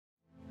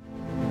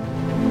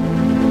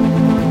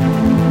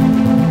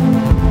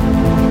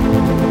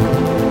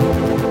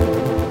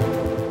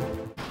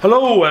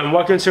Hello and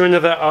welcome to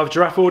another of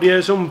Giraffe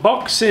Audio's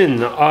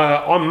unboxing.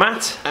 I'm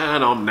Matt.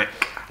 And I'm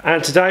Nick.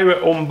 And today we're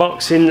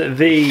unboxing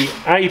the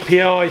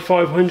API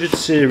 500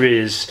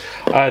 series,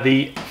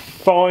 the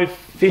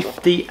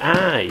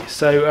 550A.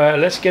 So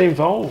let's get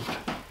involved.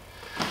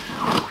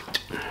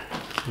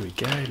 Here we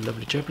go,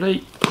 lovely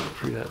jubbly.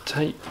 Through that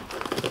tape.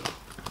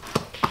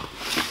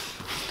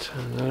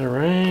 Turn that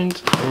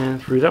around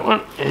and through that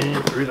one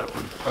and through that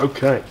one.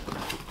 Okay.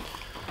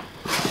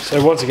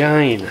 So once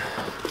again,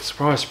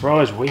 surprise,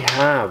 surprise, we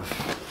have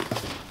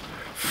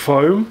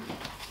foam.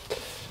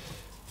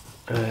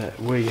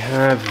 We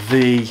have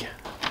the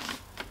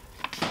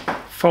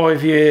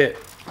 5-year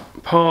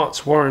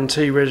parts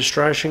warranty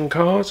registration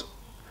card.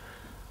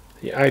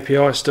 The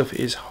API stuff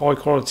is high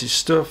quality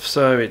stuff,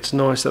 so it's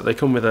nice that they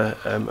come with a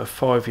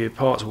 5-year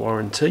parts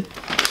warranty.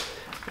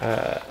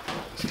 The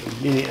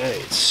unit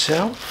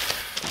itself,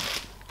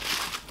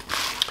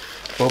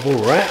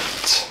 bubble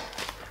wrapped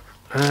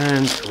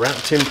and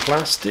wrapped in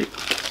plastic.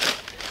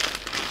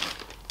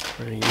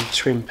 For you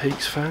Twin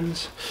Peaks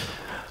fans.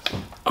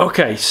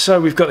 Okay,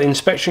 so we've got the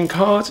inspection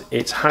card.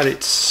 It's had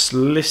its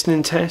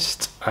listening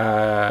test,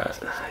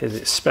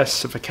 its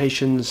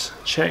specifications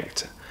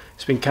checked.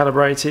 It's been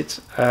calibrated.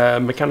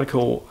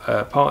 Mechanical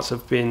parts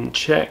have been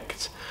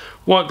checked.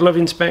 White glove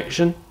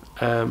inspection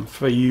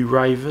for you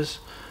ravers.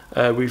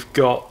 We've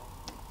got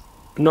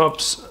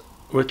knobs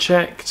were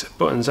checked,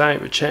 buttons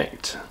out were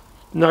checked.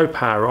 No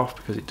power off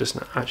because it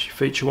doesn't actually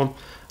feature one,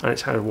 and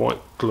it's had a white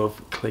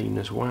glove clean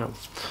as well.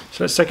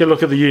 So let's take a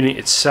look at the unit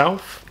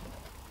itself.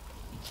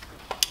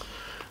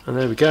 And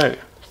there we go,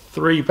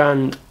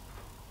 3-band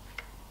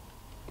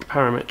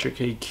parametric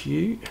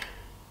EQ.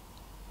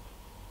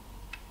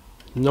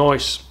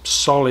 Nice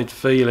solid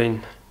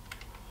feeling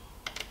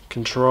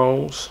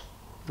controls,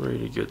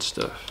 really good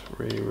stuff,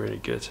 really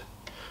good.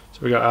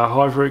 So we got our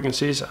high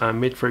frequencies, our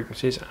mid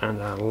frequencies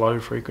and our low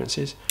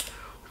frequencies.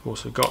 We've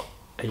also got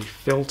a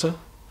filter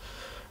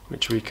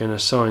which we can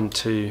assign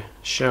to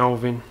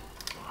shelving,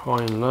 high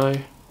and low,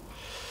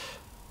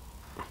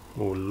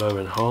 or low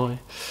and high,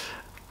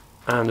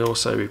 and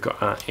also we've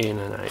got our in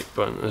and out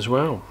button as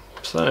well.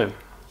 So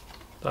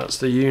that's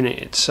the unit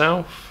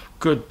itself.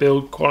 Good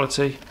build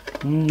quality,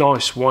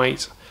 nice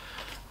weight,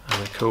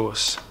 and of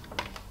course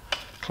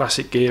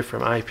classic gear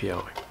from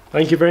API.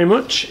 Thank you very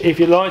much. If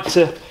you'd like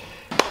to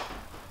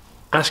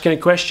ask any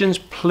questions,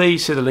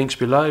 please see the links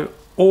below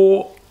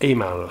or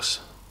email us.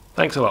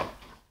 Thanks a lot.